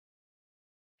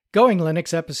Going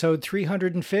Linux episode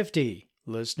 350,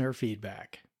 listener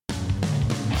feedback.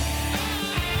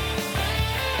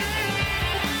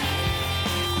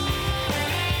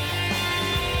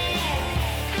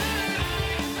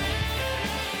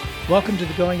 Welcome to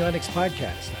the Going Linux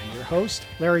podcast. I'm your host,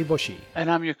 Larry Bushy.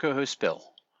 And I'm your co-host, Bill.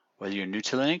 Whether you're new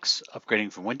to Linux,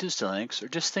 upgrading from Windows to Linux, or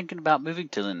just thinking about moving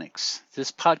to Linux,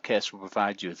 this podcast will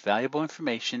provide you with valuable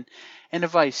information and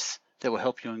advice that will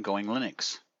help you in Going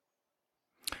Linux.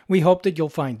 We hope that you'll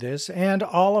find this and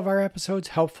all of our episodes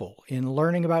helpful in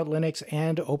learning about Linux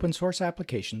and open source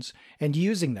applications and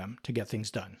using them to get things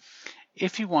done.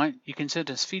 If you want, you can send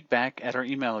us feedback at our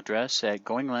email address at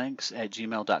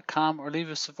goinglinux@gmail.com or leave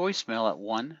us a voicemail at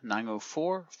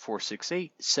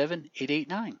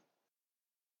 1-904-468-7889.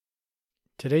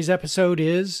 Today's episode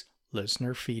is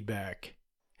listener feedback.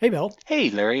 Hey, Bill. Hey,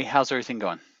 Larry. How's everything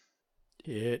going?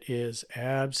 It is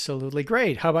absolutely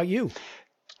great. How about you?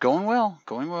 Going well.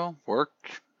 Work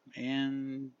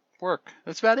and work.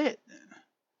 That's about it.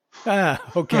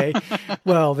 Okay.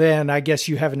 Well, then I guess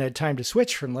you haven't had time to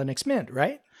switch from Linux Mint,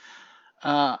 right?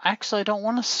 Actually, I don't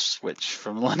want to switch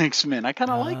from Linux Mint. I kind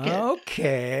of like it.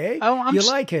 Okay. You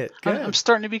like it. Good. I'm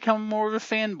starting to become more of a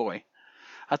fanboy.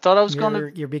 I thought I was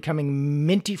You're becoming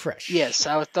minty fresh. Yes,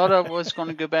 I thought I was going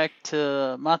to go back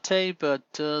to Mate, but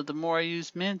the more I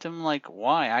use Mint, I'm like,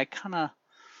 why? I kind of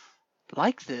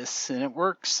like this, and it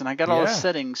works, and I got all the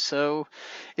settings, so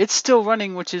it's still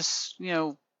running, which is,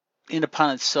 in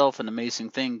upon itself an amazing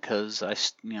thing, because I,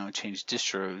 changed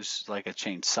distros like I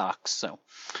changed socks, so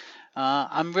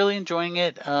I'm really enjoying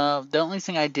it. The only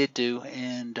thing I did do,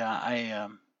 and I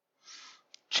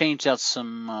changed out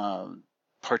some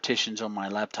partitions on my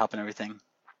laptop and everything.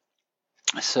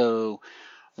 So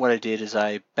what I did is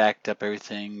I backed up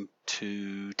everything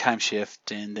to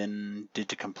Timeshift and then did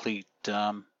the complete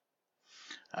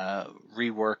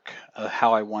rework of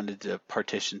how I wanted the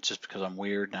partitions, just because I'm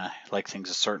weird and I like things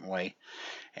a certain way.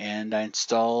 And I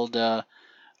installed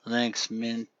Linux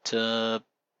Mint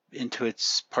into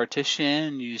its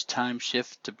partition, used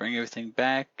Timeshift to bring everything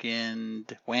back,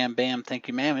 and wham bam, thank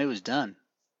you ma'am, it was done.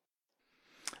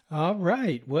 All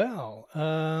right. Well,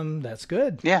 that's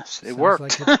good. Yes, it Sounds worked.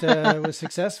 Like it was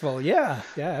successful. Yeah,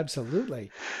 absolutely.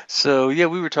 So, we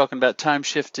were talking about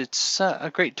Timeshift. It's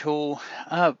a great tool,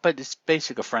 but it's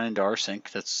basically a front end to rsync.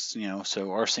 That's, so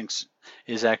rsync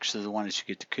is actually the one that should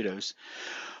get the kudos.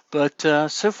 But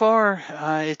so far,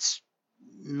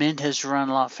 Mint has run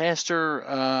a lot faster.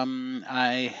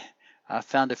 I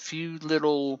found a few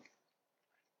little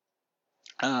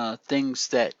things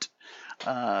that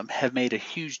have made a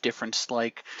huge difference.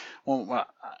 Like,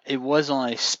 it was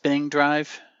on a spinning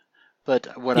drive,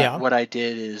 but what I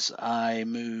did is I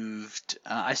moved.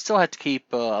 I still had to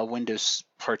keep a Windows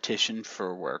partition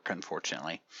for work,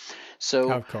 unfortunately.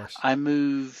 So of course, I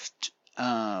moved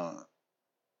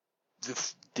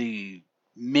the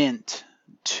Mint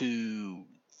to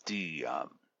the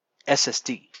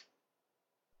SSD,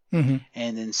 and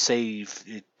then save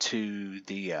it to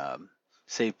the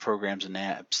save programs and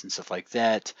apps and stuff like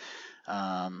that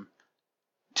to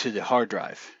the hard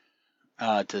drive,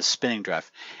 to the spinning drive.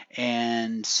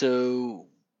 And so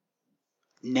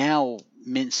now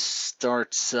Mint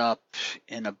starts up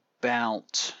in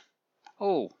about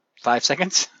 5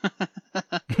 seconds.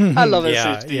 I love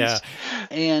SSDs. Yeah.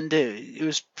 And it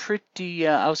was pretty.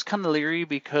 I was kind of leery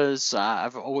because I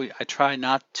try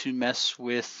not to mess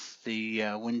with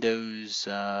the Windows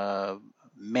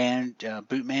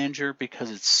boot manager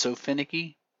because it's so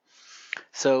finicky.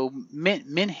 So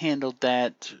Mint handled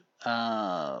that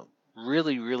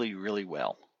really, really, really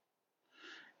well.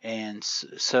 And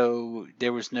so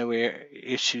there was no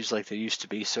issues like there used to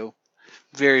be. So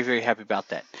very, very happy about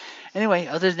that. Anyway,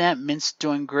 other than that, Mint's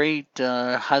doing great.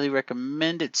 Highly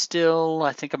recommend it still.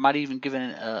 I think I might even give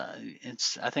it I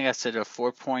think I said a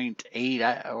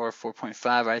 4.8 or a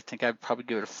 4.5. I think I'd probably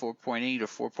give it a 4.8 or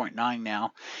 4.9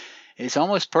 now. It's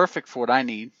almost perfect for what I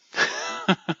need.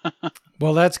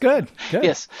 Well, that's good.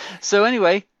 Yes. So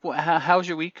anyway, how was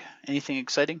your week? Anything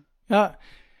exciting?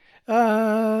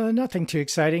 Nothing too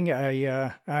exciting.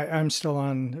 I'm still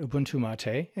on Ubuntu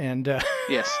Mate, and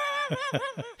yes.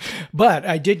 But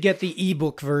I did get the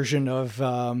ebook version of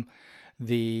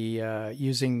the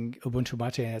using Ubuntu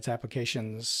Mate and its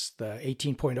applications, the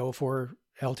 18.04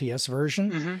 LTS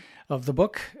version of the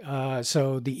book.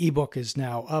 So the ebook is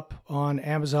now up on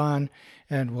Amazon,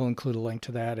 and we'll include a link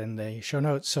to that in the show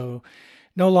notes. So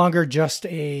no longer just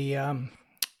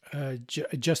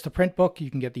just the print book. You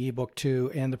can get the ebook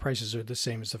too, and the prices are the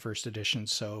same as the first edition.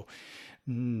 So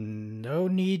no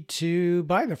need to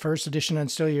buy the first edition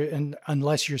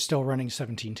unless you're still running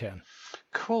 1710.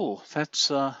 Cool. That's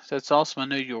awesome. I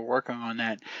know you were working on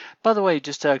that. By the way,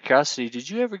 just out of curiosity, did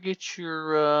you ever get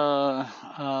your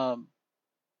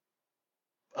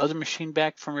other machine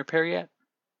back from repair yet?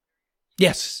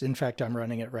 Yes, in fact, I'm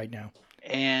running it right now.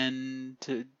 And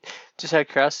just out of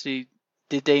curiosity,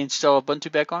 did they install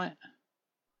Ubuntu back on it?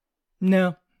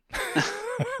 No.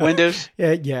 Windows?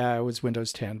 Yeah, it was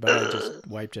Windows 10, but I just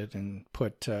wiped it and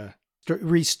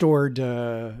restored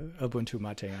Ubuntu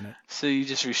Mate on it. So you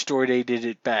just restored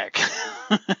it back.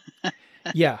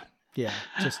 Yeah,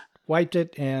 just wiped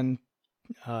it and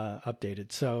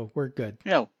updated, so we're good.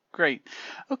 Yeah, great.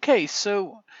 Okay,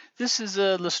 so this is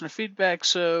listener feedback,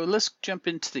 so let's jump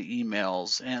into the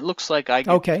emails, and it looks like I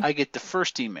get the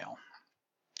first email.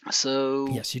 So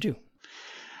yes, you do.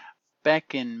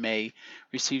 Back in May,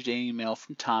 received an email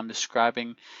from Tom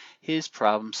describing his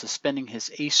problem suspending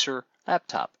his Acer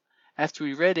laptop. After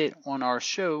we read it on our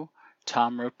show,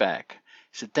 Tom wrote back.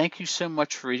 He said, "Thank you so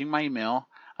much for reading my email.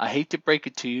 I hate to break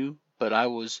it to you, but I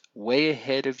was way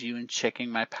ahead of you in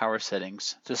checking my power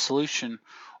settings. The solution,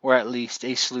 or at least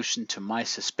a solution to my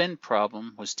suspend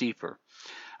problem, was deeper.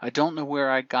 I don't know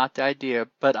where I got the idea,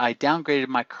 but I downgraded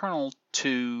my kernel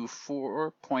to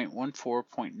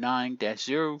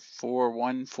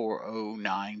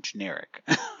 4.14.9-041409 generic."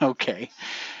 Okay.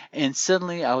 "And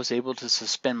suddenly I was able to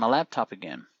suspend my laptop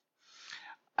again.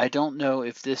 I don't know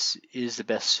if this is the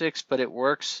best fix, but it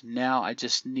works. Now I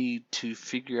just need to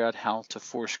figure out how to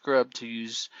force Grub to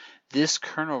use this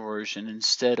kernel version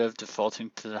instead of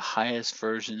defaulting to the highest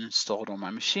version installed on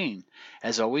my machine.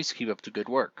 As always, keep up the good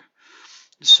work."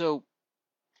 So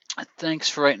thanks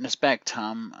for writing us back,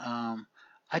 Tom.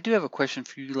 I do have a question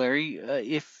for you, Larry.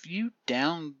 If you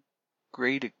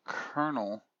downgrade a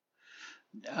kernel,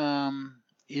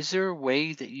 is there a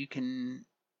way that you can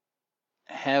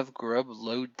have Grub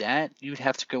load that? You'd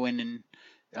have to go in and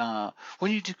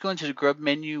when you go into the Grub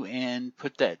menu and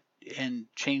put that and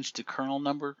change the kernel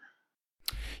number.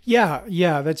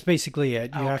 Yeah, that's basically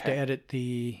it. You have to edit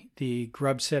the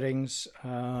Grub settings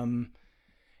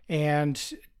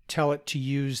and tell it to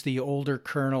use the older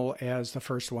kernel as the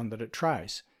first one that it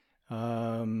tries.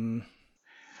 Well,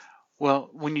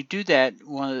 when you do that,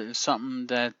 something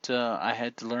that I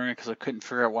had to learn because I couldn't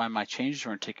figure out why my changes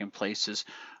weren't taking place is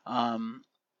when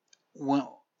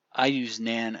I use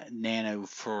Nano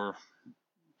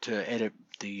to edit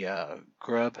the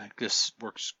Grub. This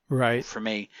works right for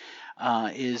me.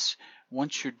 Is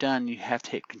once you're done, you have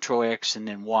to hit Control X and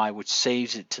then Y, which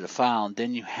saves it to the file, and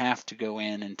then you have to go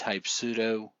in and type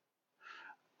sudo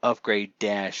upgrade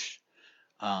dash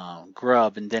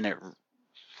Grub, and then it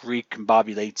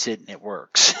recombobulates it and it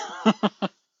works.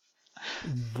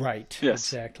 Right.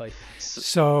 Yes. Exactly.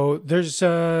 So there's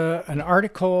an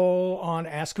article on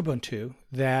Ask Ubuntu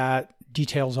that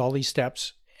details all these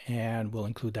steps, and we'll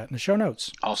include that in the show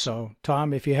notes. Awesome. So,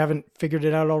 Tom, if you haven't figured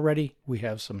it out already, we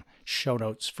have some show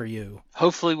notes for you.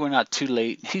 Hopefully we're not too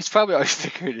late. He's probably already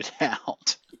figured it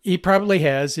out. He probably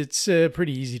has. It's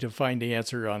pretty easy to find the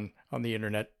answer on the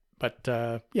internet. But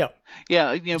yeah,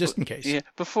 just in case. Yeah,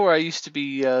 before I used to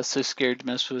be so scared to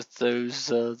mess with those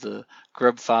the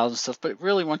Grub files and stuff. But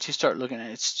really, once you start looking at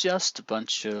it, it's just a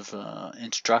bunch of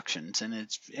instructions, and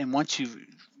once you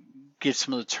get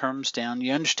some of the terms down,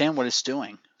 you understand what it's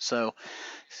doing. So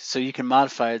you can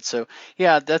modify it. So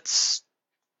yeah, that's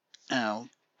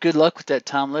good luck with that,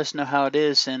 Tom. Let us know how it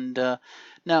is. And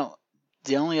now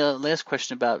the only last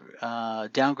question about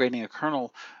downgrading a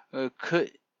kernel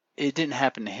it didn't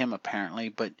happen to him apparently,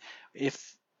 but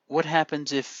what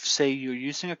happens if, say, you're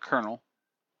using a kernel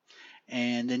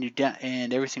and then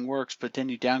and everything works, but then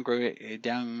you downgrade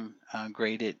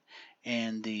it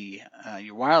and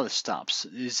your wireless stops?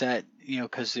 Is that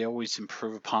because they always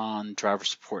improve upon driver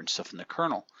support and stuff in the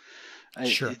kernel?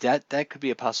 Sure. That could be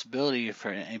a possibility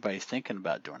for anybody thinking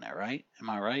about doing that, right? Am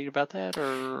I right about that?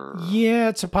 Or yeah,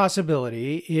 it's a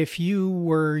possibility. If you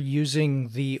were using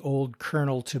the old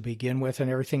kernel to begin with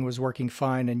and everything was working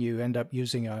fine, and you end up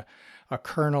using a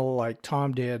kernel like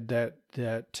Tom did that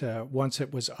once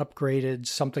it was upgraded,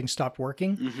 something stopped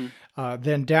working,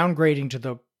 then downgrading to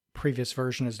the previous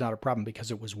version is not a problem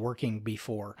because it was working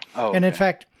before. Oh, okay. And in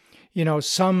fact,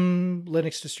 some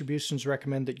Linux distributions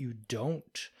recommend that you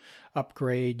don't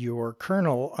upgrade your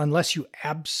kernel unless you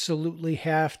absolutely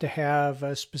have to have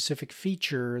a specific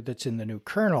feature that's in the new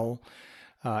kernel.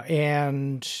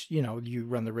 And you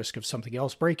run the risk of something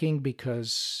else breaking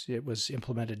because it was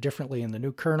implemented differently in the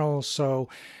new kernel. So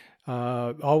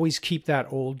always keep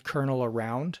that old kernel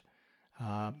around.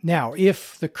 Now,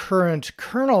 if the current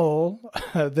kernel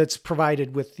that's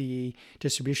provided with the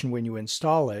distribution when you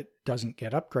install it doesn't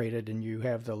get upgraded and you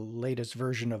have the latest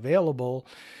version available,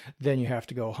 then you have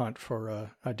to go hunt for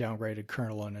a downgraded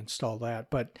kernel and install that.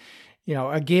 But,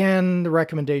 again, the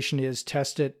recommendation is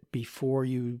test it before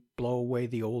you blow away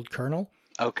the old kernel.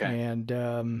 Okay.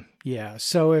 And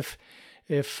so if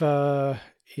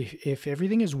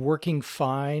everything is working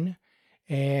fine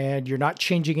and you're not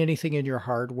changing anything in your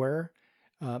hardware,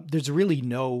 there's really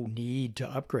no need to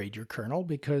upgrade your kernel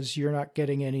because you're not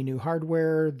getting any new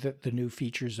hardware that the new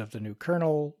features of the new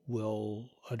kernel will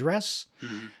address.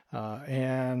 Mm-hmm.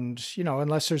 And,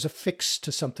 unless there's a fix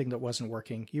to something that wasn't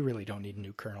working, you really don't need a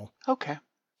new kernel. Okay.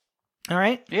 All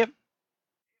right. Yep.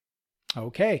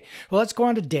 Okay, well, let's go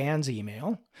on to Dan's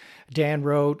email. Dan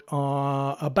wrote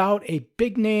about a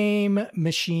big name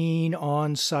machine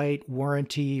on-site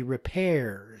warranty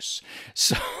repairs.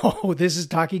 So this is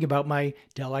talking about my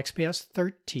Dell XPS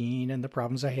 13 and the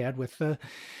problems I had with the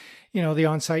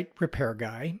on-site repair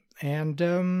guy. And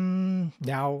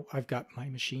now I've got my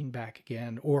machine back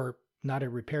again, or not a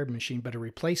repaired machine, but a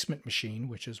replacement machine,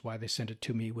 which is why they sent it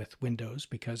to me with Windows,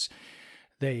 because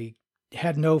they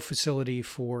had no facility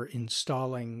for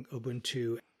installing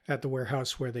Ubuntu at the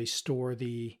warehouse where they store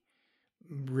the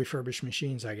refurbished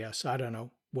machines, I guess. I don't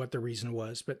know what the reason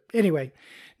was. But anyway,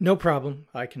 no problem.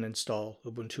 I can install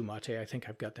Ubuntu Mate. I think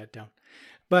I've got that down.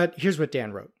 But here's what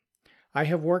Dan wrote. I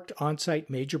have worked on-site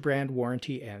major brand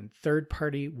warranty and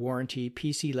third-party warranty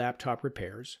PC laptop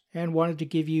repairs and wanted to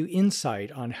give you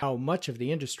insight on how much of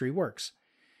the industry works.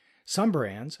 Some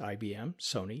brands, IBM,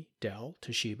 Sony, Dell,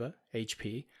 Toshiba,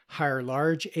 HP, hire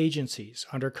large agencies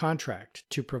under contract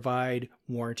to provide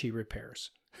warranty repairs.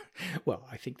 Well,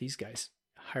 I think these guys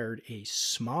hired a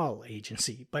small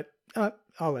agency, but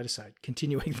I'll let aside.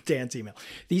 Continuing with Dan's email.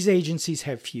 These agencies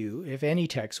have few, if any,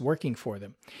 techs working for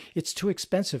them. It's too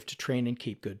expensive to train and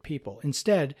keep good people.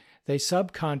 Instead, they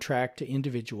subcontract to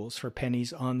individuals for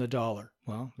pennies on the dollar.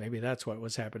 Well, maybe that's what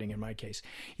was happening in my case.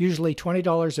 Usually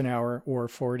 $20 an hour or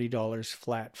 $40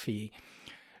 flat fee,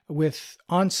 with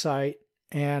on-site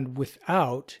and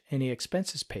without any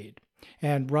expenses paid,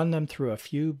 and run them through a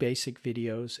few basic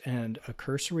videos and a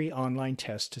cursory online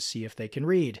test to see if they can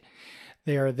read.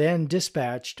 They are then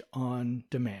dispatched on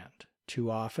demand,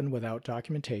 too often without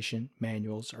documentation,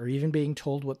 manuals, or even being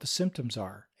told what the symptoms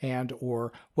are and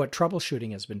or what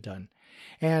troubleshooting has been done.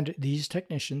 And these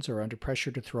technicians are under pressure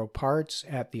to throw parts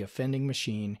at the offending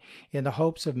machine in the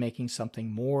hopes of making something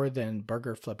more than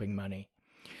burger flipping money.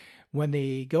 When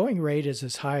the going rate is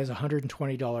as high as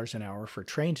 $120 an hour for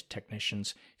trained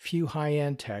technicians, few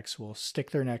high-end techs will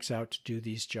stick their necks out to do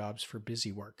these jobs for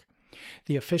busy work.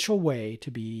 The official way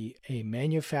to be a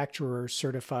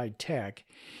manufacturer-certified tech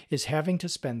is having to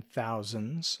spend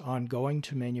thousands on going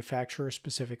to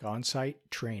manufacturer-specific on-site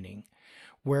training,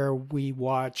 where we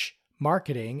watch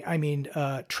training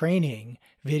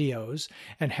videos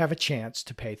and have a chance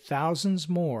to pay thousands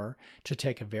more to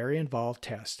take a very involved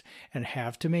test and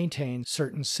have to maintain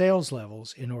certain sales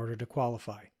levels in order to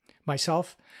qualify.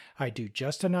 Myself, I do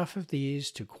just enough of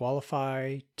these to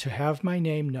qualify to have my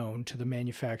name known to the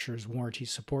manufacturer's warranty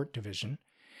support division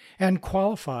and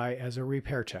qualify as a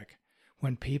repair tech.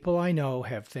 When people I know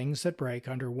have things that break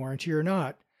under warranty or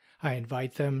not, I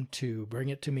invite them to bring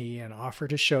it to me and offer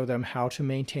to show them how to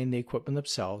maintain the equipment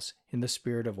themselves in the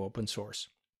spirit of open source.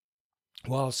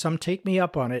 While some take me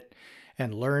up on it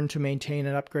and learn to maintain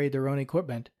and upgrade their own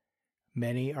equipment,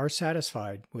 many are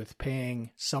satisfied with paying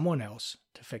someone else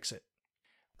to fix it.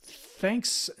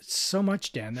 Thanks so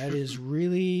much, Dan. That is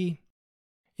really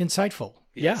insightful.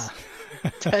 Yes.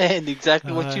 Yeah. And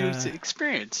exactly what you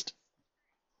experienced.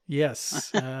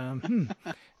 Yes. Now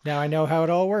I know how it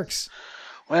all works.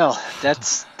 Well,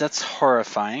 that's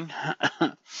horrifying.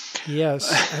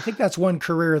 Yes, I think that's one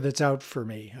career that's out for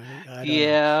me. I don't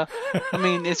know. I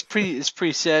mean, it's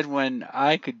pretty sad when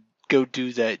I could go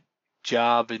do that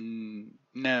job and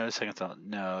second thought,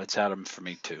 no, it's out for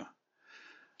me too.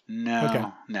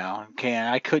 No,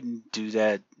 I couldn't do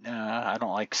that. I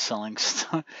don't like selling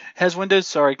stuff. Has Windows?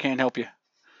 Sorry, can't help you.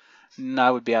 No,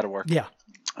 I would be out of work. Yeah.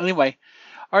 Anyway.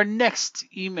 Our next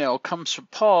email comes from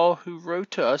Paul, who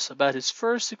wrote to us about his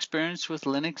first experience with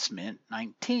Linux Mint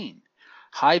 19.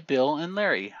 Hi, Bill and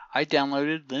Larry. I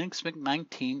downloaded Linux Mint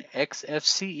 19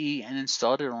 XFCE and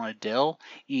installed it on a Dell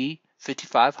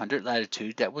E5500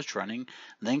 Latitude that was running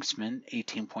Linux Mint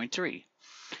 18.3.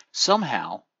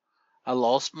 Somehow, I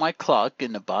lost my clock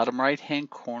in the bottom right-hand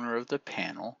corner of the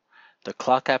panel. The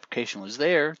clock application was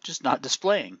there, just not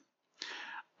displaying.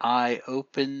 I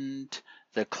opened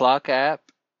the clock app,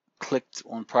 clicked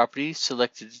on properties,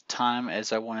 selected the time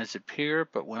as I wanted to appear,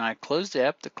 but when I closed the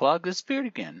app, the clock disappeared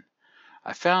again.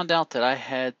 I found out that I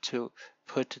had to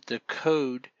put the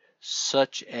code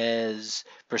such as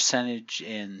percentage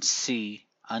in C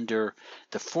under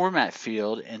the format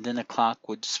field, and then the clock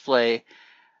would display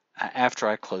after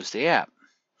I closed the app.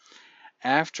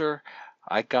 After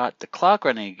I got the clock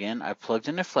running again, I plugged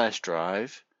in a flash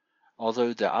drive.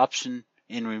 Although the option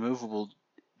in removable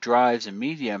drives and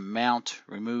media mount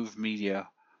remove media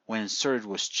when inserted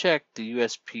was checked, the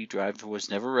USB drive was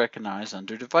never recognized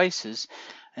under devices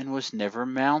and was never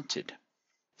mounted.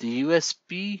 The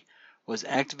USB was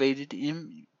activated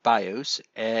in BIOS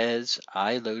as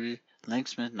I loaded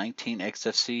Linux Mint 19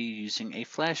 XFCE using a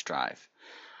flash drive.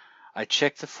 I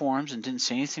checked the forums and didn't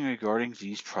see anything regarding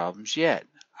these problems yet.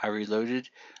 I reloaded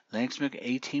Linux Mint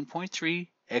 18.3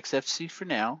 XFCE for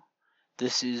now.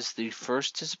 This is the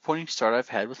first disappointing start I've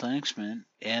had with Linux Mint,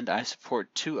 and I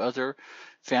support 2 other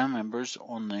family members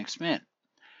on Linux Mint.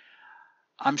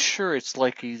 I'm sure it's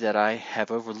likely that I have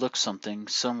overlooked something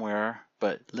somewhere,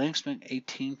 but Linux Mint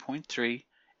 18.3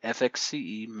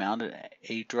 FXCE mounted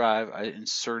a drive I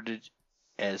inserted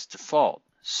as default.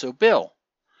 So Bill,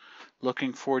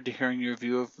 looking forward to hearing your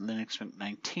review of Linux Mint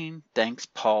 19. Thanks,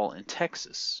 Paul in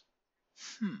Texas.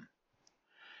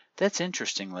 That's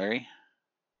interesting, Larry.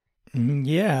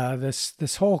 Yeah,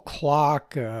 this whole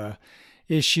clock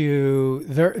issue.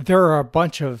 There are a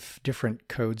bunch of different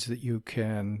codes that you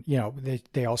can.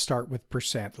 They all start with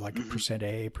percent, like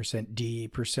 %A, %D,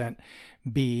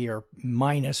 %B, or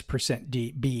minus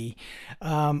 %B.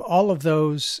 All of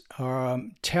those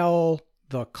tell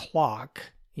the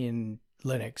clock in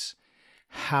Linux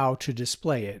how to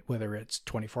display it, whether it's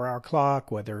 24-hour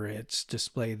clock, whether it's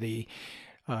display the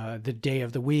day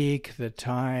of the week, the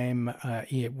time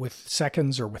with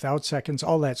seconds or without seconds,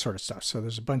 all that sort of stuff. So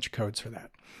there's a bunch of codes for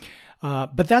that.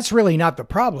 But that's really not the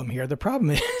problem here. The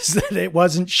problem is that it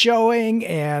wasn't showing,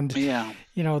 and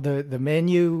the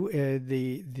menu,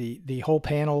 the whole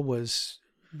panel was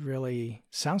really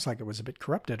sounds like it was a bit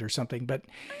corrupted or something. But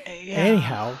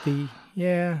anyhow,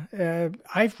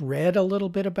 I've read a little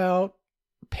bit about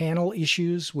panel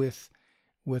issues with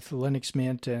Linux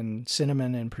Mint and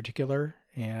Cinnamon in particular.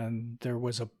 And there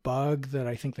was a bug that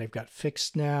I think they've got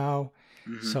fixed now.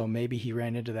 So maybe he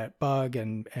ran into that bug,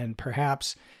 and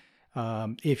perhaps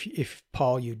if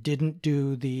Paul, you didn't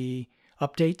do the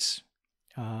updates,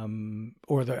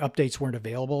 or the updates weren't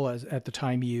available at the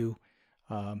time you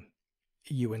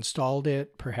installed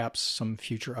it, perhaps some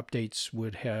future updates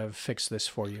would have fixed this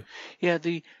for you. Yeah,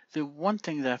 the one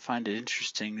thing that I find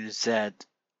interesting is that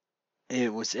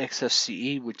it was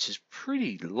XFCE, which is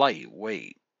pretty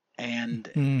lightweight. And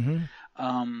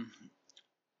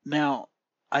now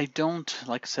I don't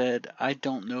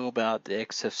know about the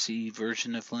XFCE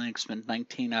version of Linux Mint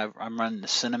 19. I'm running the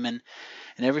Cinnamon,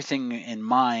 and everything in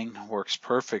mine works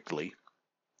perfectly.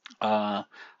 I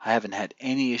haven't had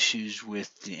any issues with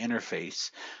the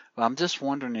interface. But I'm just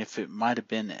wondering if it might have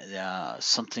been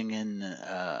something in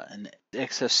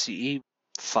XFCE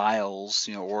files,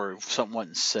 or something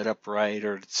wasn't set up right,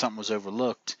 or something was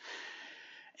overlooked.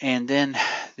 And then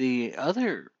the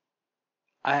other,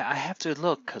 I have to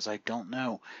look because I don't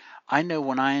know. I know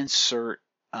when I insert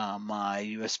my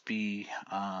USB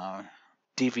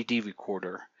DVD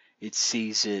recorder, it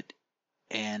sees it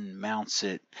and mounts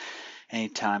it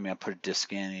anytime I put a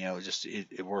disc in.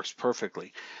 It works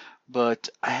perfectly. But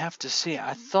I have to see.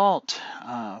 I thought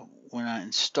when I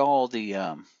install the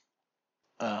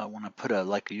when I put a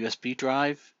USB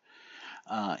drive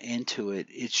into it,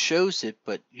 it shows it,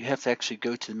 but you have to actually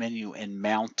go to the menu and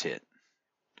mount it.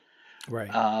 Right.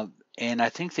 And I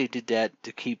think they did that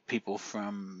to keep people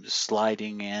from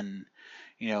sliding in.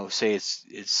 Say it's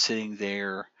sitting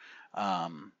there,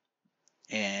 and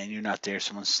you're not there.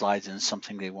 Someone slides in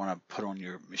something they want to put on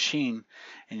your machine,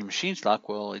 and your machine's locked.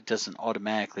 Well, it doesn't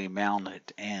automatically mount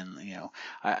it, and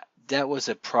that was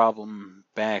a problem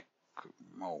back.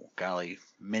 Oh golly,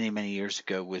 many years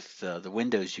ago with the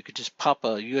Windows. You could just pop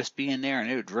a USB in there and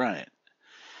it would run it.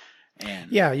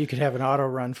 And you could have an auto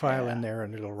run file in there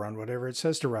and it'll run whatever it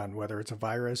says to run, whether it's a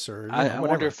virus or I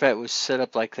wonder if that was set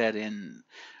up like that in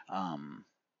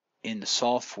the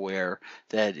software,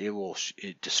 that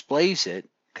it displays it,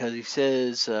 because he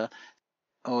says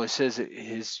it says that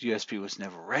his USB was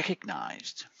never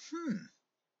recognized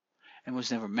and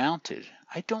was never mounted.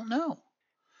 I don't know.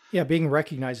 Yeah, being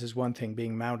recognized is one thing,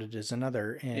 being mounted is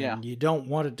another, and you don't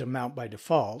want it to mount by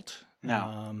default.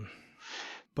 No.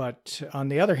 But on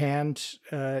the other hand,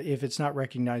 if it's not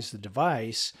recognized the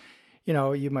device,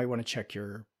 you might want to check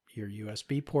your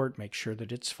USB port, make sure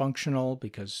that it's functional,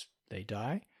 because they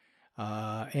die.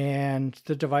 and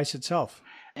the device itself.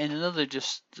 And another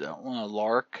just on a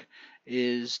lark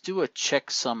is do a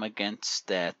checksum against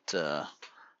that the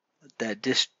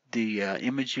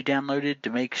image you downloaded to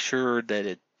make sure that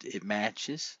it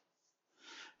matches.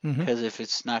 Because if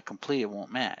it's not complete, it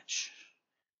won't match.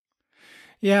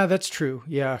 Yeah, that's true.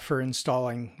 Yeah, for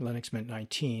installing Linux Mint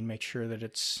 19, make sure that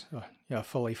it's a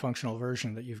fully functional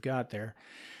version that you've got there.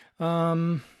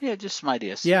 Yeah, just some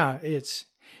ideas. Yeah,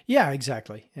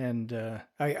 exactly. And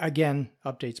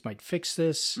updates might fix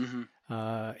this.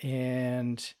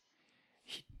 And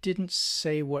he didn't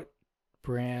say what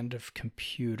brand of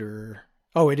computer.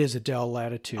 Oh, it is a Dell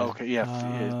Latitude. Okay,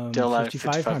 yeah, Dell Latitude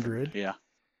 5500. Yeah.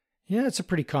 Yeah, it's a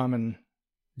pretty common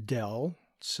Dell.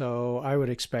 So I would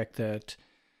expect that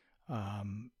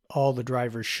all the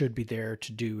drivers should be there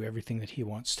to do everything that he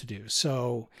wants to do.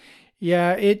 So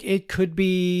yeah, it could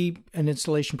be an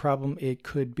installation problem. It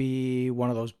could be one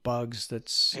of those bugs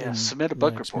that's in submit a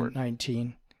bug Linux report.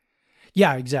 19.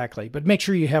 Yeah, exactly. But make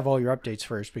sure you have all your updates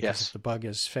first, because Yes. if the bug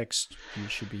is fixed, you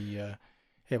should be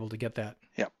able to get that.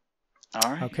 Yep.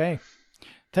 All right. Okay.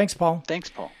 Thanks, Paul. Thanks,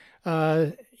 Paul.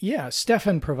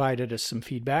 Stefan provided us some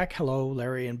feedback. Hello,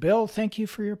 Larry and Bill. Thank you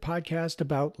for your podcast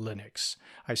about Linux.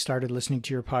 I started listening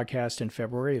to your podcast in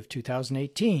February of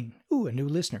 2018. Ooh, a new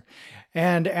listener.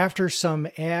 And after some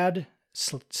 /strange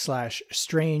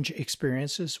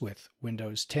experiences with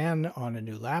Windows 10 on a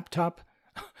new laptop,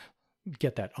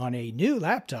 get that, on a new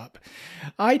laptop,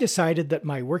 I decided that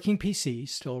my working PC,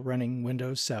 still running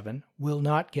Windows 7, will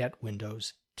not get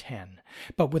Windows 10.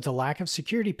 But with the lack of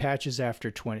security patches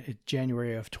after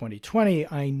January of 2020,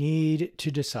 I need to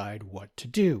decide what to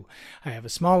do. I have a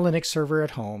small Linux server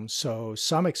at home, so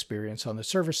some experience on the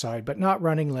server side, but not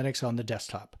running Linux on the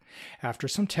desktop. After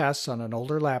some tests on an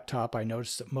older laptop, I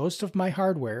noticed that most of my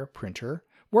hardware, printer,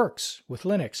 works with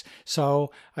Linux.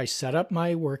 So I set up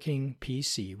my working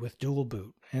PC with dual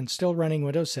boot and still running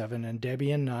Windows 7 and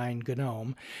Debian 9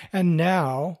 GNOME, and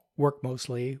now work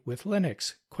mostly with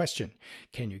Linux. Question: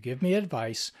 can you give me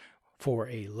advice for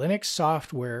a Linux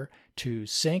software to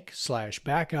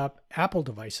sync/backup Apple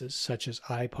devices such as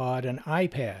iPod and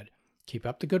iPad? Keep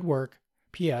up the good work.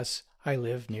 P.S. I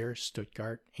live near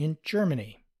Stuttgart in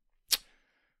Germany.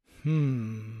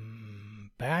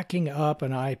 Backing up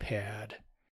an iPad.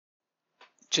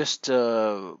 Just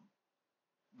a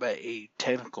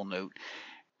technical note.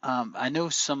 I know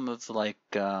some of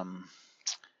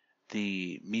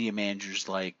the media managers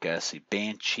like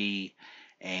Banshee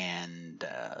and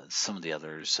some of the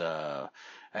others,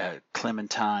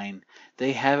 Clementine,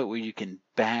 they have it where you can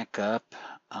back up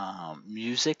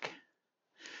music,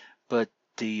 but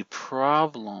the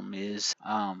problem is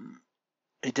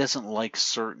it doesn't like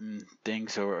certain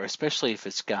things, or especially if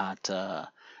it's got the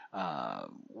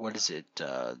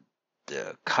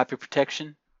copy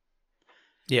protection.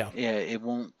 Yeah, it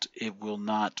will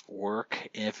not work.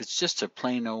 If it's just a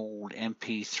plain old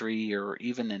MP3 or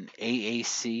even an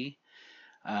AAC,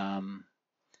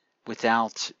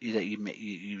 without that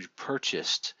you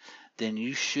purchased, then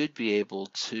you should be able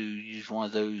to use one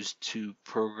of those two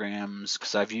programs,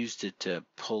 because I've used it to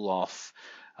pull off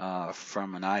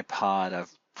from an iPod.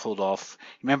 I've pulled off.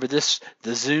 Remember the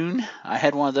Zune? I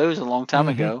had one of those a long time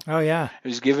ago. Oh yeah, it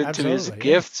was given to me as a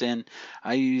Absolutely, gift, and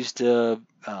I used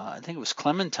I think it was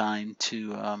Clementine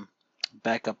to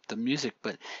back up the music.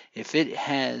 But if it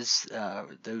has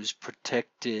those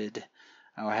protected,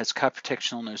 or has copy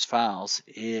protection on those files,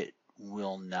 it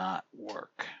will not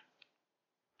work.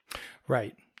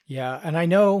 Right. Yeah, and I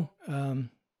know,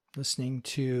 listening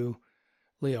to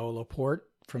Leo Laporte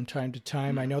from time to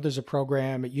time, I know there's a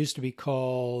program. It used to be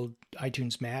called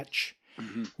iTunes Match,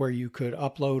 where you could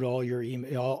upload all your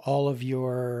all of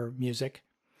your music,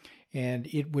 and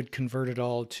it would convert it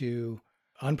all to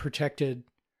unprotected,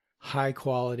 high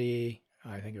quality.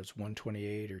 I think it was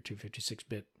 128 or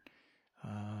 256-bit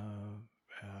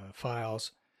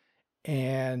files,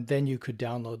 and then you could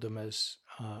download them as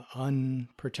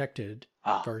unprotected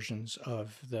versions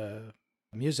of the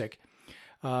music.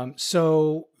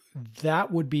 So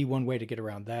that would be one way to get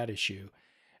around that issue.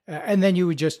 And then you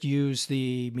would just use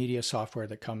the media software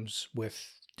that comes with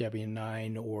Debian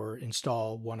 9, or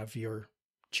install one of your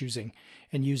choosing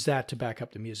and use that to back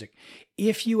up the music.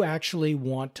 If you actually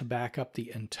want to back up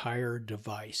the entire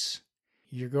device,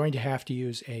 you're going to have to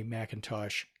use a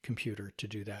Macintosh computer to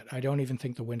do that. I don't even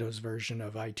think the Windows version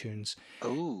of iTunes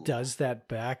does that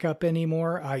backup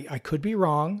anymore. I could be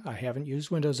wrong. I haven't used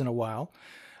Windows in a while,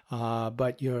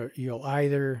 but you'll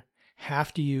either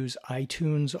have to use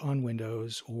iTunes on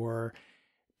Windows or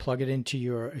plug it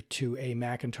into a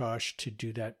Macintosh to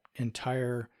do that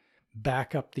entire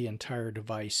backup the entire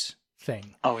device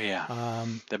thing. Oh yeah,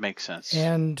 that makes sense.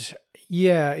 And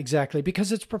yeah, exactly,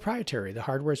 because it's proprietary. The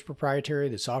hardware is proprietary,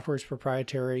 the software is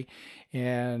proprietary,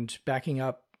 and backing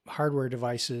up hardware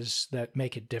devices that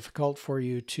make it difficult for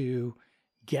you to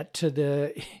get to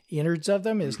the innards of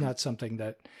them is not something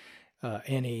that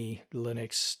any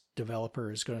Linux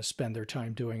developer is going to spend their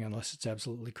time doing unless it's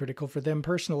absolutely critical for them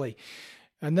personally.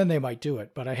 And then they might do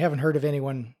it, but I haven't heard of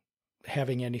anyone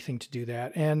having anything to do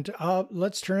that. And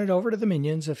let's turn it over to the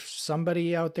minions. If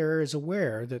somebody out there is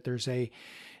aware that there's a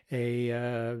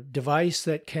device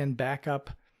that can back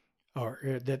up, or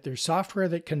that there's software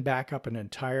that can back up an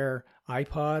entire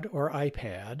iPod or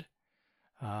iPad,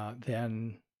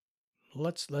 then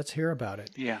let's hear about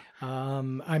it. Yeah.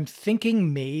 I'm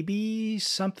thinking maybe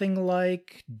something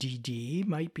like DD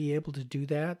might be able to do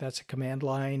that. That's a command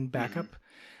line backup.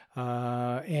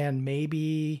 And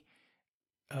maybe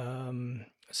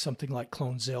something like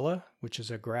Clonezilla, which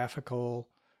is a graphical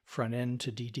front end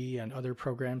to DD and other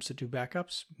programs that do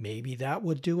backups. Maybe that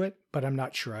would do it, but I'm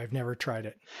not sure. I've never tried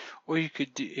it. Well, you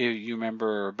could do, you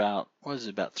remember about, what was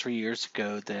it, about 3 years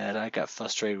ago that I got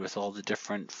frustrated with all the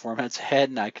different formats I had,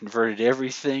 and I converted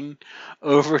everything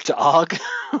over to OGG.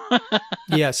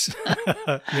 Yes.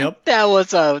 Yep. That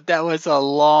was a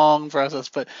long process,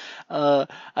 but it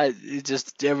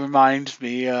reminds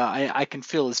me. I can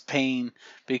feel his pain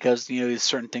because there's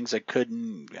certain things I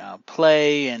couldn't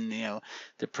play, and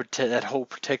that whole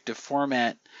protective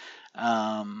format.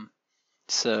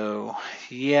 So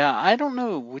yeah, I don't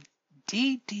know. Would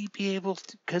DD be able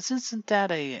to? Because isn't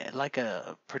that like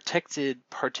a protected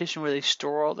partition where they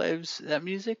store all that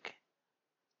music?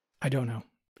 I don't know.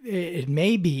 It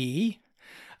may be.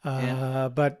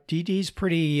 But DD's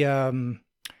pretty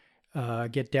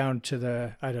get down to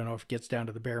the, I don't know if it gets down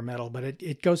to the bare metal, but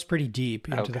it goes pretty deep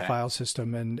into the file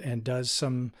system and does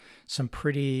some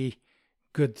pretty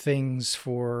good things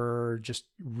for just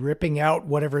ripping out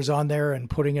whatever's on there and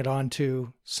putting it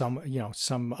onto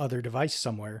some other device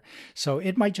somewhere. So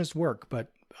it might just work, but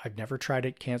I've never tried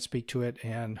it, can't speak to it,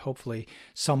 and hopefully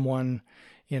someone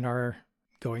in our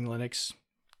Going Linux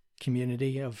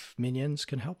community of minions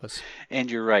can help us.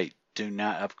 And you're right. Do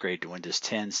not upgrade to Windows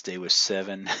 10. Stay with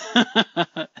 7.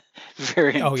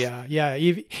 Very. Oh yeah.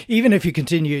 Even if you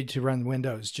continue to run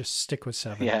Windows, just stick with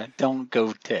 7. Yeah, don't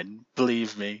go 10.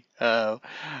 Believe me.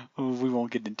 We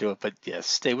won't get into it, but yes,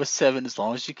 stay with 7 as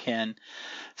long as you can.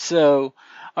 So,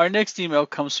 our next email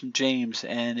comes from James,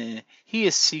 and he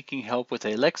is seeking help with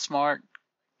a Lexmark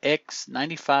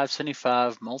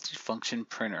X9575 multifunction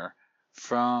printer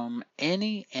from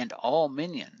any and all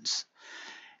minions.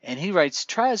 And he writes,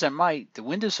 try as I might, the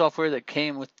Windows software that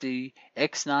came with the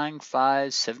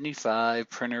X9575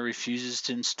 printer refuses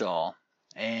to install.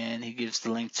 And he gives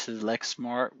the link to the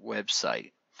Lexmark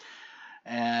website.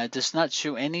 Does not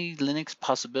show any Linux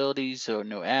possibilities or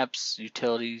no apps,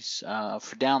 utilities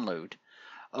for download.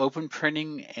 Open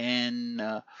Printing and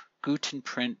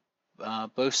Gutenprint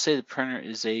both say the printer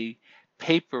is a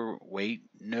paperweight,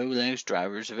 no Linux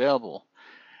drivers available.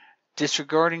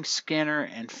 Disregarding scanner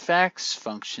and fax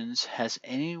functions, has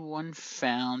anyone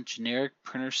found generic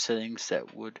printer settings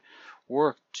that would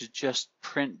work to just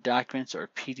print documents or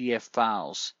PDF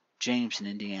files? James in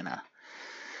Indiana.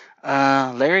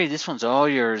 Larry, this one's all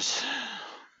yours.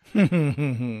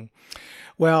 Well,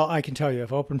 I can tell you, if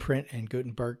OpenPrint and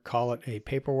Gutenberg call it a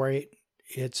paperweight,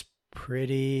 it's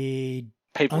pretty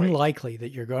unlikely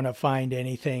that you're going to find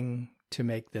anything to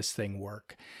make this thing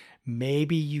work.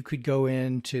 Maybe you could go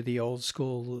into the old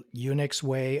school Unix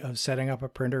way of setting up a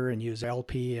printer and use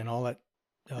LP and all that,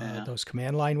 those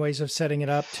command line ways of setting it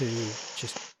up to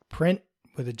just print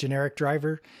with a generic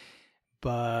driver.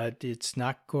 But it's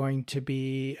not going to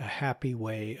be a happy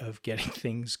way of getting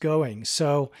things going.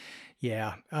 So,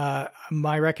 yeah,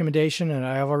 my recommendation, and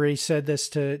I've already said this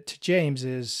to James,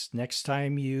 is next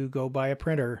time you go buy a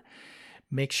printer,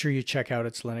 make sure you check out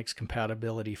its Linux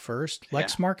compatibility first. Yeah.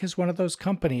 Lexmark is one of those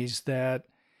companies that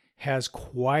has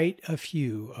quite a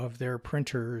few of their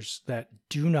printers that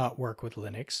do not work with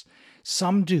Linux.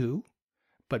 Some do,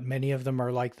 but many of them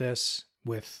are like this,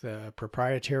 with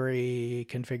proprietary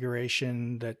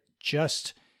configuration that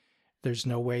just, there's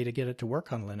no way to get it to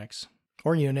work on Linux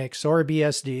or Unix or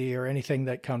BSD or anything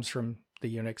that comes from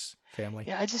the Unix family.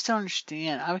 Yeah, I just don't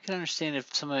understand. I can understand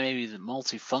if some of maybe the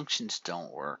multi-functions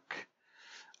don't work.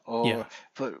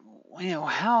 But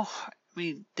how? I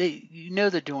mean,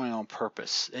 they're doing it on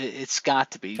purpose. It's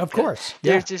got to be. Of course.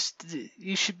 They're just.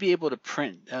 You should be able to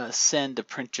send a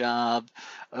print job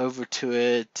over to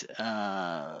it,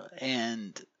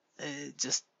 and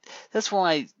that's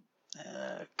why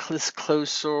closed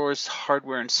source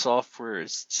hardware and software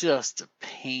is just a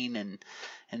pain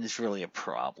and it's really a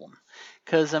problem.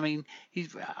 Because, I mean,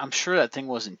 I'm sure that thing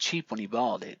wasn't cheap when he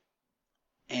bought it.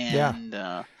 Yeah.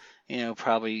 And,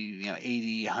 probably,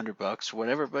 80, $100 or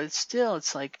whatever. But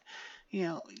it's like,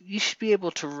 you should be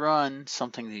able to run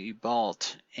something that you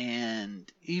bought. And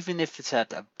even if it's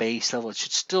at a base level, it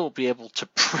should still be able to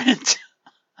print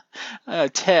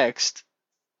text.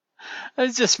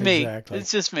 It's just me. Exactly.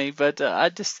 It's just me. But I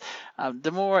just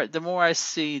the more I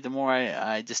see, the more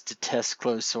I just detest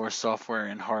closed source software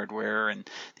and hardware and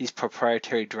these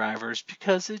proprietary drivers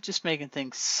because they're just making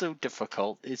things so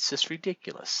difficult. It's just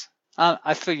ridiculous.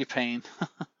 I feel your pain.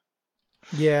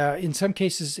 Yeah, in some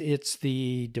cases, it's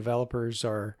the developers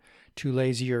are too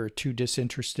lazy or too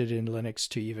disinterested in Linux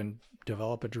to even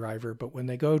develop a driver. But when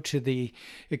they go to the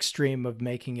extreme of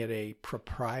making it a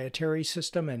proprietary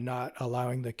system and not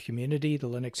allowing the community, the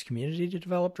Linux community, to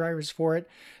develop drivers for it,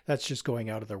 that's just going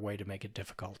out of their way to make it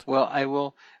difficult. Well, I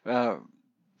will.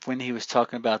 When he was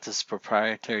talking about this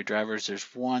proprietary drivers, there's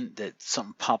one that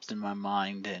something popped in my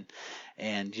mind,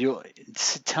 and you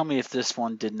tell me if this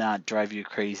one did not drive you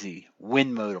crazy.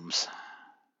 WinModems.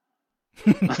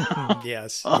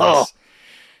 Yes. Oh. Yes.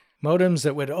 Modems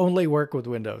that would only work with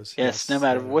Windows. Yes, no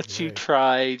matter what you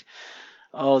tried.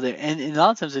 Oh, and a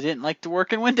lot of times they didn't like to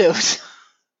work in Windows.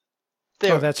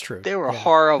 That's true. They were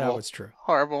horrible. That was true.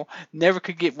 Horrible. Never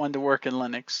could get one to work in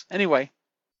Linux. Anyway.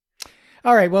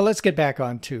 All right, well, let's get back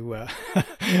on to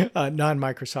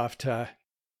non-Microsoft.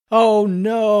 Oh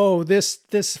no,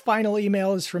 this final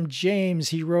email is from James.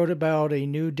 He wrote about a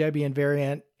new Debian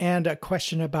variant and a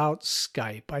question about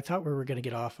Skype. I thought we were going to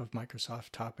get off of Microsoft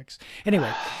topics.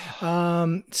 Anyway,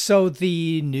 so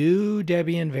the new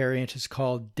Debian variant is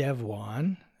called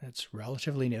Devuan. That's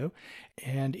relatively new,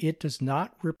 and it does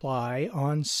not reply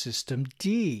on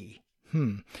systemd.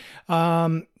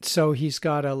 So he's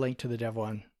got a link to the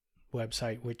Devuan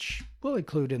website, which we'll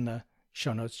include in the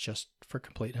show notes just for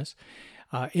completeness.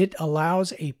 It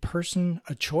allows a person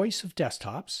a choice of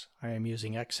desktops. I am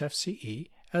using XFCE,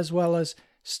 as well as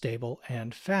stable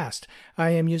and fast. I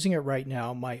am using it right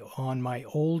now on my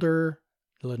older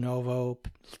Lenovo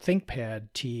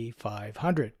ThinkPad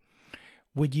T500.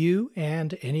 Would you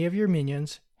and any of your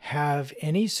minions have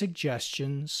any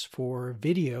suggestions for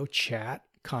video chat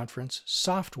conference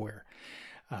software?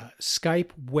 Skype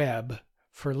Web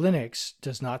for Linux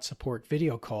does not support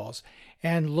video calls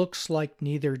and looks like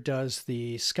neither does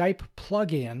the Skype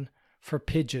plugin for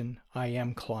Pigeon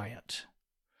IM client.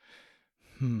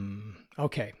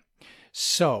 Okay.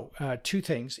 So, two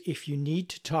things. If you need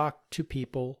to talk to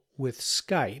people with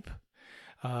Skype,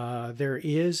 there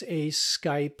is a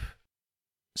Skype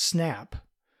Snap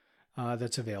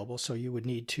that's available. So you would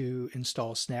need to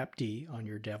install Snapd on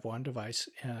your Devuan device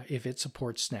if it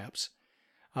supports snaps.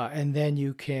 And then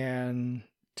you can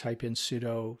type in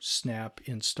sudo snap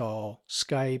install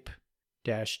Skype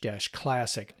 --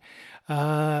 classic.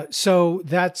 So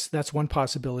that's one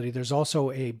possibility. There's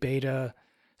also a beta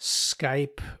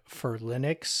Skype for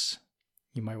Linux.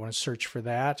 You might want to search for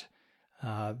that.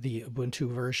 The Ubuntu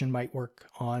version might work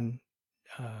on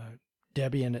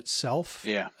Debian itself.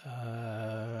 Yeah.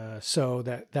 So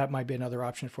that might be another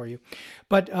option for you.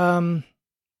 But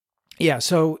yeah,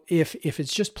 so if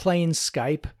it's just plain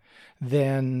Skype,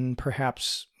 then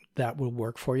perhaps that will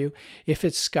work for you. If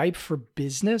it's Skype for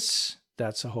business,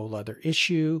 that's a whole other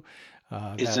issue.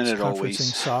 Isn't it always?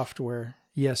 Conferencing software.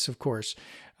 Yes, of course.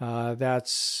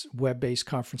 That's web-based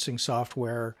conferencing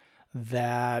software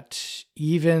that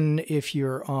even if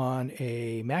you're on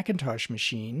a Macintosh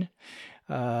machine,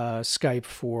 Skype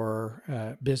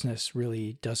for business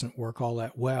really doesn't work all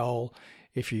that well.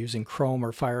 If you're using Chrome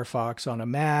or Firefox on a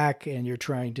Mac and you're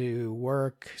trying to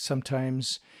work,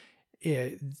 sometimes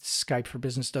Skype for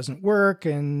business doesn't work,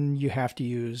 and you have to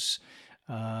use,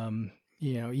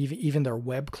 even their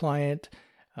web client.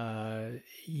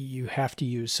 You have to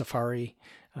use Safari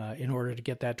in order to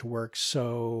get that to work.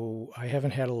 So I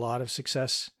haven't had a lot of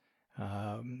success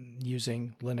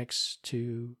using Linux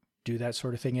to do that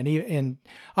sort of thing. And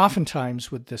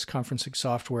oftentimes with this conferencing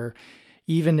software,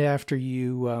 even after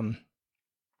you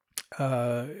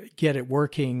get it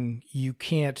working, you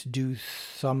can't do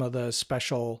some of the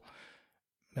special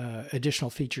additional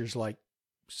features like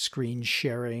screen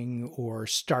sharing or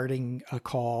starting a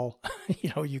call.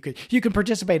 You can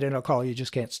participate in a call, you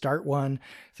just can't start one,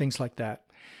 things like that.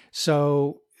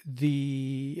 So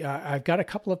I've got a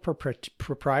couple of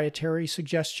proprietary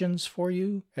suggestions for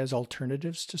you as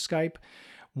alternatives to Skype.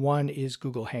 One is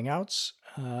Google Hangouts,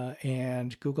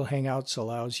 and Google Hangouts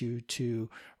allows you to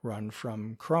run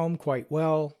from Chrome quite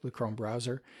well, the Chrome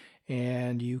browser,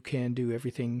 and you can do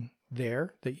everything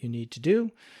there that you need to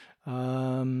do.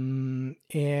 And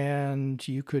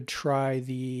you could try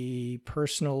the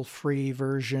personal free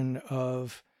version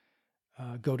of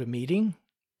GoToMeeting.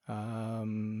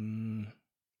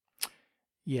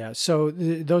 So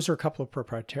those are a couple of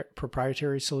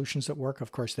proprietary solutions that work.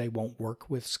 Of course, they won't work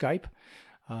with Skype.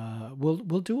 We'll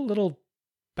do a little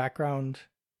background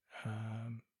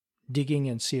digging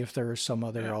and see if there are some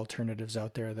other alternatives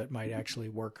out there that might actually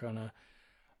work on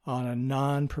a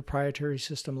non-proprietary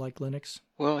system like Linux.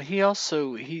 Well, he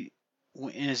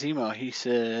in his email he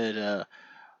said,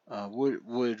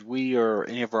 would we or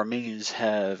any of our minions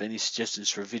have any suggestions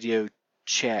for video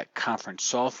chat conference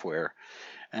software?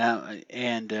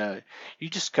 And you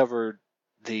just covered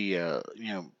the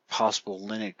possible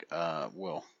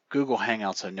Linux. Google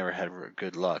Hangouts I've never had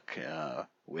good luck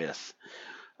with,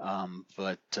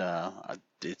 but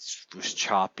it was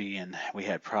choppy and we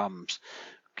had problems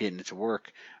getting it to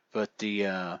work. But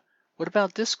what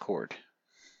about Discord?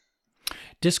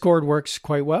 Discord works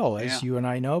quite well, as you and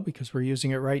I know, because we're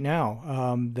using it right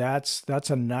now. That's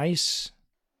a nice.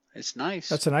 It's nice.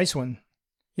 That's a nice one.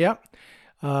 Yeah.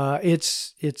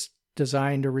 It's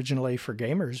designed originally for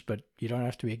gamers, but you don't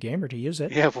have to be a gamer to use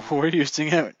it. Yeah, but we're using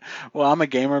it. Well, I'm a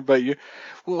gamer, but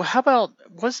how about,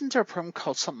 wasn't there a program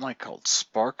called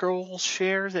Sparkle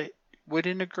Share that would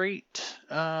integrate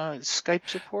Skype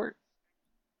support?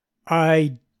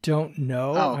 I don't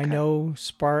know. Oh, okay. I know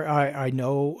I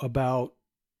know about.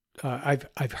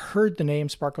 I've heard the name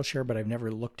Sparkle Share, but I've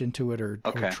never looked into it or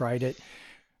tried it.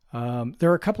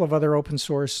 There are a couple of other open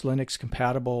source Linux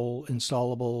compatible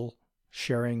installable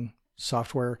sharing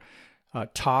software.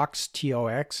 Tox,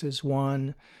 TOX is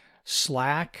one.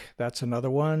 Slack, that's another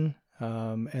one.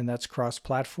 And that's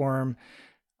cross-platform.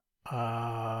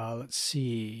 Let's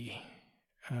see.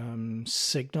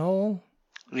 Signal.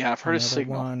 Yeah, I've heard of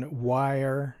Signal. One.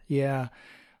 Wire. Yeah.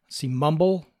 Let's see.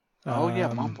 Mumble.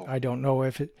 Mumble. I don't know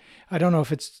if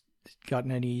it's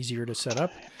gotten any easier to set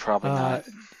up. Probably not.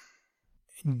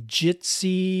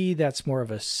 Jitsi, that's more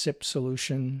of a SIP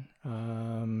solution.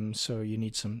 So you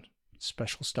need some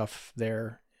special stuff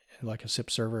there, like a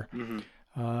SIP server. Mm-hmm.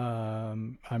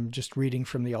 I'm just reading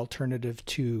from the Alternative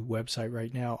 2 website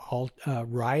right now.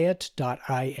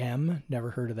 Riot.im,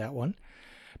 never heard of that one.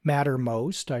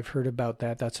 Mattermost, I've heard about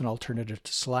that. That's an alternative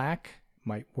to Slack.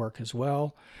 Might work as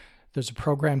well. There's a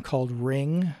program called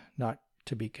Ring, not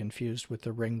to be confused with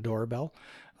the Ring doorbell,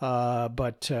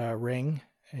 but Ring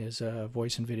is a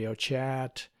voice and video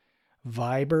chat.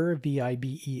 Viber,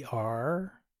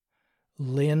 Viber.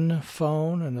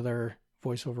 Linphone, another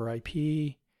voice over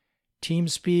IP.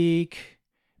 TeamSpeak,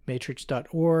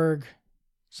 Matrix.org,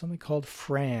 something called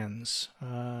Franz,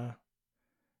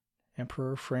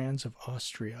 Emperor Franz of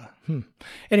Austria.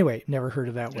 Anyway, never heard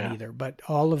of that one either. But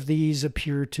all of these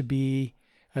appear to be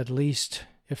at least,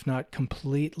 if not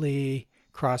completely,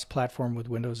 cross-platform with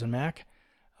Windows and Mac.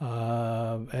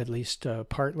 At least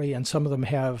partly, and some of them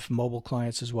have mobile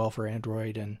clients as well for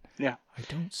Android, and I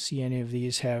don't see any of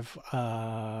these have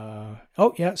some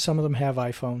of them have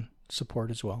iPhone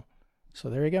support as well. So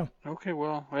there you go. Okay,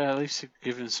 well, at least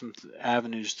giving some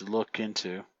avenues to look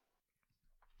into.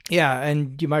 Yeah,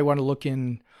 and you might want to look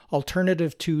in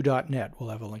alternative2.net. We'll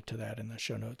have a link to that in the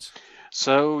show notes.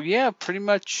 So pretty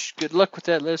much good luck with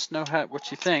that. Let us know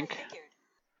what you think.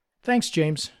 Thanks,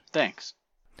 James. Thanks.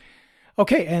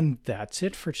 Okay, and that's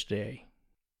it for today.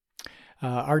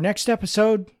 Our next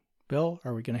episode, Bill,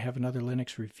 are we going to have another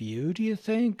Linux review, do you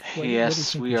think?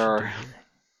 Yes, we are.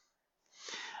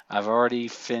 I've already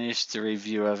finished the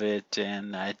review of it,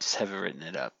 and I just haven't written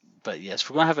it up. But yes,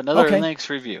 we're going to have another Linux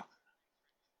review.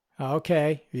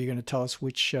 Okay. Are you going to tell us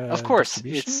which Of course,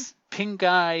 it's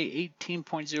Pinguy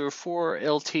 18.04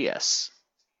 LTS.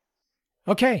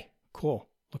 Okay, cool.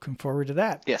 Looking forward to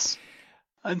that. Yes.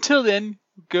 Until then,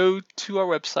 go to our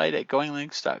website at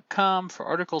goinglinux.com for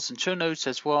articles and show notes,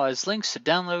 as well as links to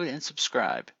download and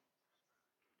subscribe.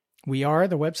 We are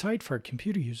the website for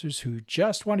computer users who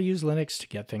just want to use Linux to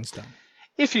get things done.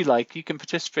 If you like, you can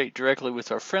participate directly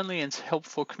with our friendly and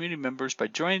helpful community members by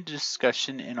joining the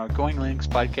discussion in our Going Linux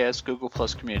podcast Google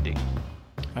Plus community.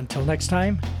 Until next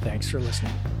time, thanks for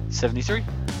listening. 73.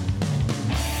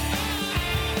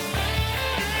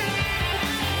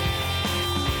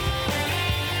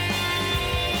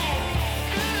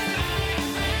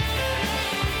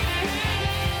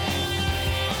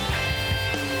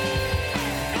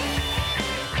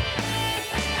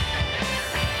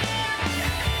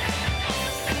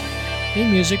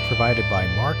 Theme music provided by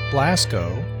Mark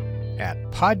Blasco at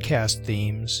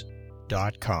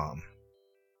podcastthemes.com.